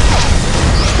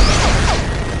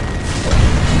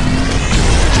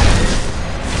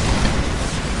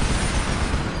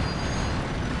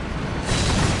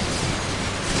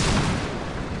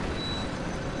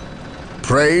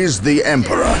 Praise the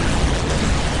Emperor.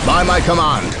 By my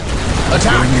command,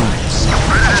 attack!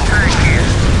 Predator tank here.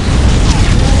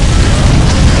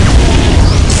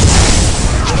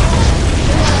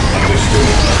 understood.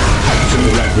 Capture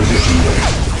the requisition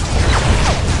rate.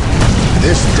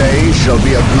 This day shall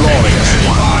be a glorious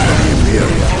one for the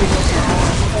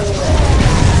Imperium.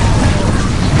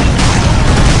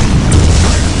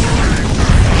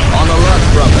 On alert,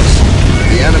 brothers.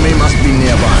 The enemy must be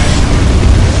nearby.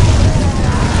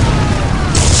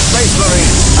 Space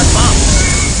Marines,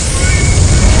 advance!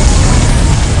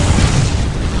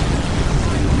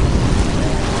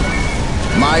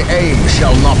 My aim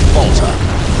shall not falter.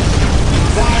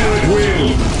 Fire at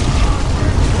will!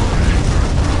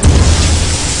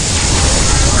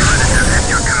 Predator at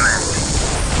your command.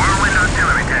 Whirlwind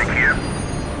artillery tank here.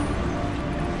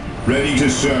 Ready to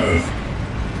serve.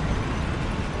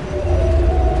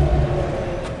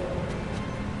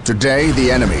 Today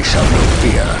the enemy shall know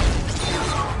fear.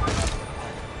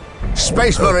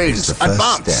 Space Hope Marines, is the first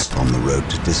advance! step on the road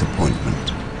to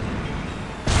disappointment.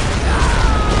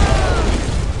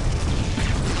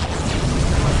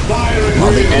 Fire at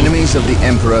Are the will! enemies of the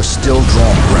Emperor still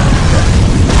drawn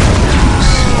ground?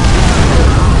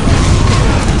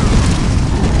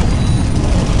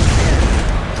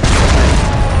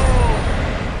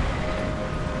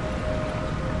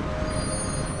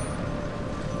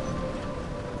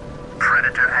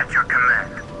 Predator at your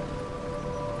command.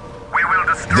 We will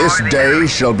destroy This the day enemy.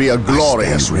 shall be a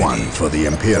glorious stand ready. one for the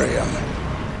Imperium.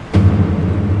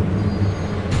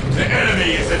 The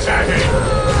enemy is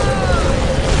attacking!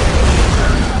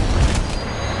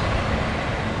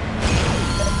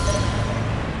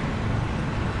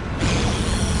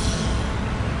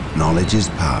 Knowledge is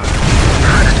power.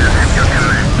 Predator at your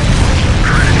command.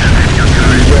 Predator at your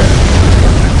command.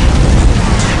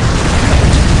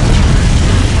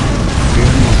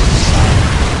 Fear not,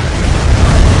 sire.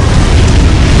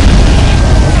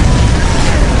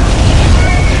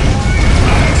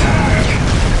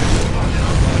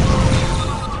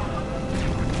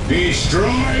 Destroy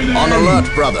them! On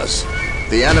alert, brothers.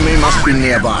 The enemy must be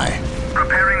nearby.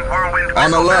 Preparing whirlwind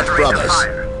On missile alert, battery to brothers.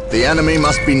 fire. The enemy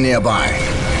must be nearby.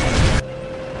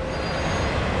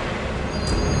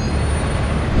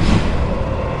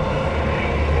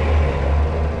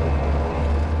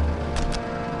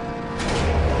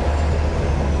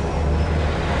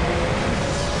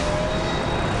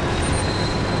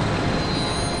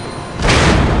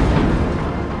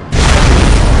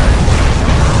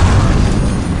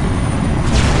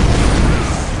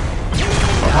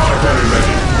 Apothecary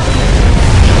ready.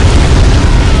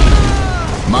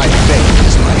 My faith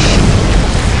is my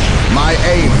shield. My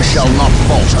aim shall not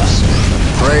falter.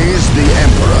 Praise the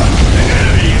Emperor. The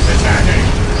enemy is attacking!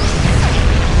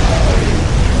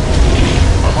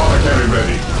 Apothecary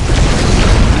ready.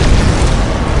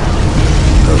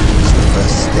 Hope is the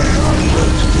first step on the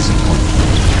road to disappointment.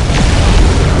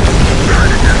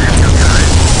 Predator at your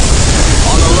command.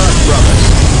 On alert, brothers.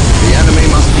 The enemy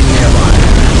must be nearby.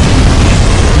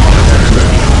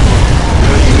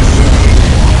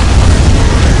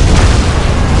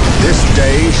 This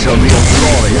day shall be a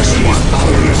glorious one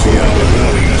for the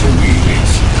Imperium.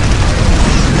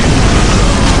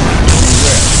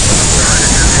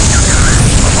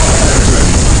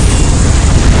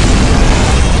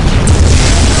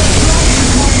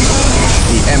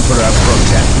 The Emperor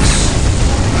protects.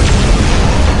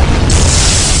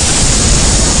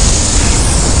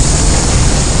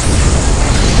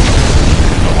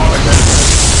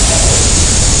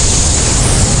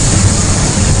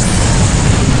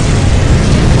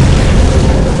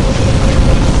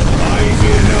 I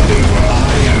fear nothing, for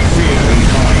I am fear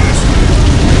incarnate.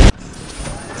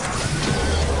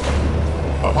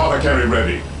 Apothecary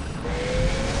ready.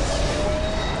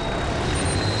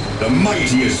 The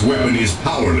mightiest weapon is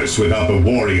powerless without the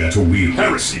warrior to wield it.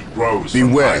 Heresy grows.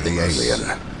 Beware the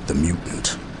alien, the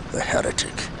mutant, the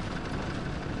heretic.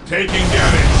 Taking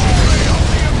damage.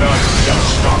 None shall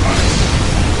stop us.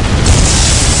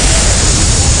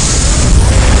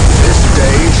 This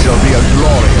day shall be a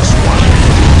glorious one.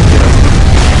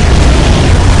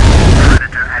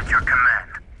 Predator at your command.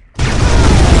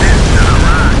 This is a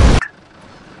ride.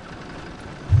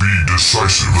 Be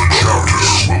decisive, the chapter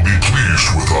will be pleased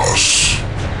with us.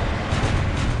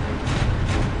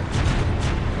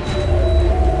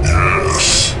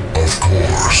 Yes, of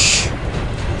course.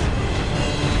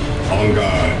 On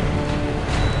guard.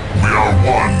 We are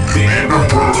one in the Emperor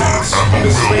and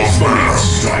the will of man.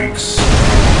 Strikes.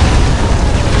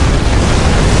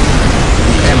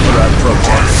 The Emperor I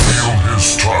protects. feel his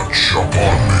touch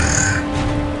upon me.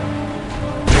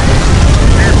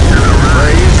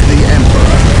 Praise the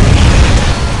Emperor.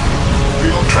 We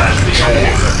will trash the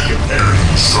enemies of the Imperium.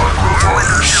 In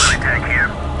sacrifice. Artillery tank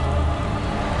here.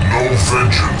 No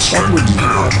vengeance can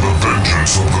compare to the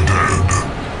vengeance of the dead.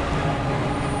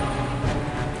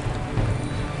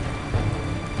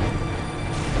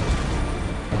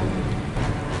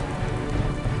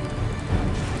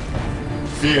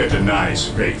 Fear denies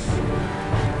faith.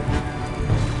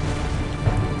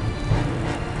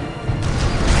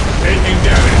 Taking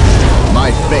damage.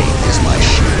 My faith is my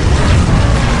shield.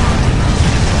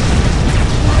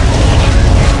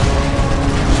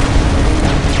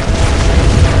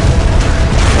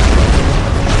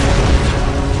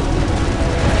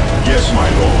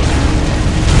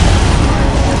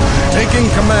 taking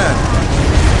command.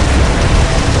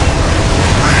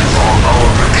 On our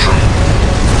mission.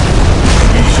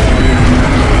 We shall be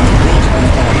remembered with great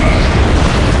honor.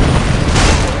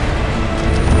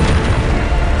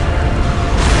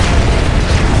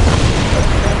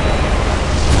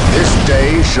 This day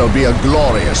shall be a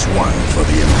glorious one for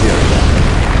the Imperium.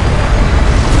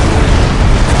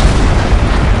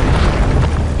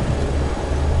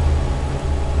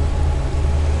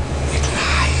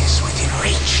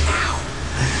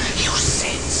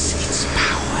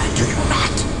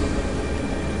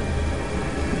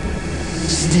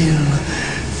 Still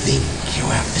think you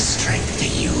have the strength to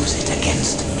use it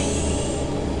against me.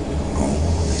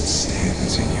 All that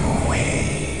stands in your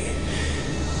way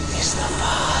is the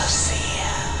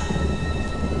Farseer.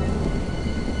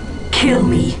 Kill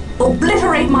me,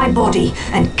 obliterate my body,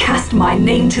 and cast my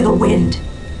name to the wind.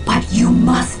 But you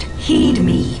must heed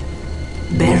me.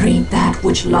 Bury that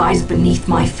which lies beneath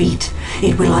my feet.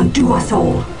 It will undo us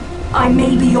all. I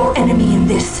may be your enemy in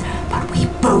this, but we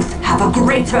both have a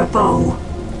greater foe.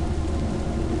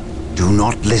 Do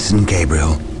not listen,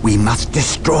 Gabriel. We must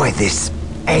destroy this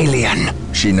alien.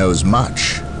 She knows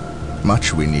much.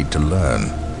 Much we need to learn.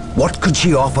 What could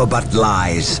she offer but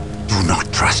lies? Do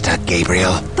not trust her,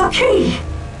 Gabriel. The key!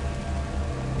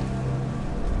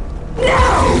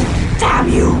 No! Damn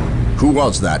you! Who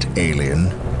was that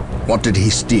alien? What did he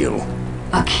steal?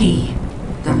 A key.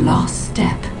 The last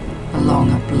step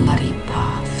along a bloody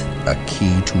path. A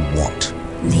key to what?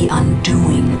 The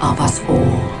undoing of us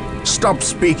all. Stop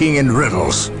speaking in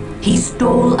riddles. He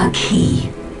stole a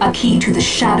key to the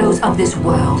shadows of this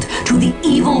world, to the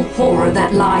evil horror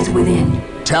that lies within.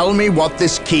 Tell me what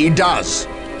this key does.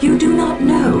 You do not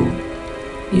know.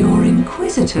 Your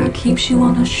Inquisitor keeps you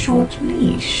on a short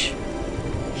leash.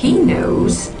 He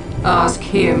knows. Ask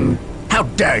him. How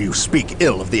dare you speak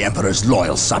ill of the Emperor's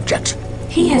loyal subject?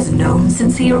 He has known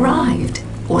since he arrived.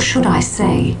 Or should I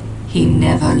say, he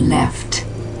never left.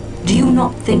 Do you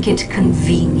not think it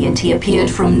convenient he appeared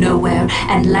from nowhere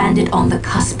and landed on the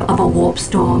cusp of a warp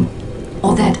storm?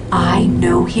 Or that I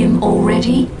know him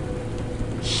already?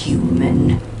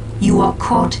 Human, you are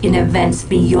caught in events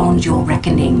beyond your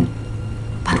reckoning.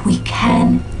 But we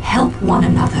can help one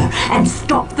another and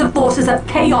stop the forces of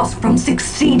chaos from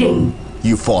succeeding.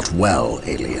 You fought well,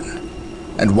 alien.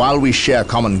 And while we share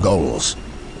common goals,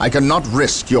 I cannot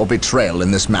risk your betrayal in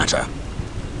this matter.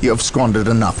 You have squandered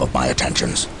enough of my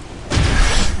attentions.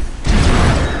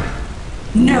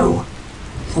 No.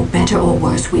 For better or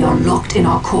worse, we are locked in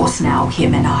our course now,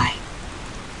 him and I.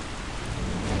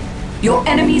 Your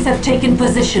enemies have taken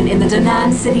position in the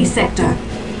Danan City sector.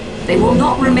 They will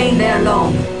not remain there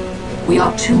long. We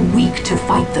are too weak to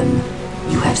fight them.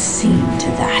 You have seen to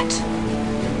that.